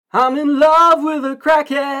I'm in love with a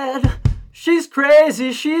crackhead. She's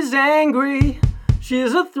crazy, she's angry.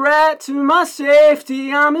 She's a threat to my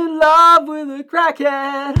safety. I'm in love with a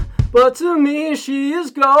crackhead. But to me she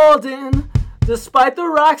is golden. Despite the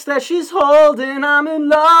rocks that she's holding, I'm in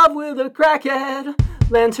love with a crackhead.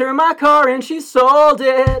 Lent her my car and she sold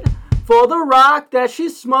it for the rock that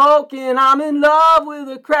she's smoking. I'm in love with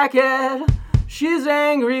a crackhead. She's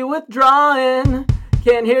angry, withdrawing.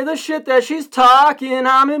 Can't hear the shit that she's talking.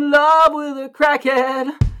 I'm in love with a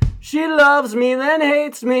crackhead. She loves me, then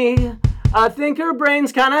hates me. I think her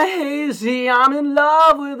brain's kinda hazy. I'm in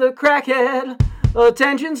love with a crackhead.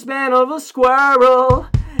 Attention span of a squirrel,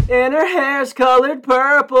 and her hair's colored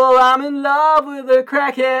purple. I'm in love with a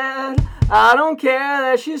crackhead. I don't care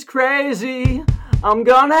that she's crazy. I'm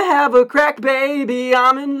gonna have a crack baby.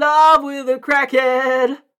 I'm in love with a crackhead.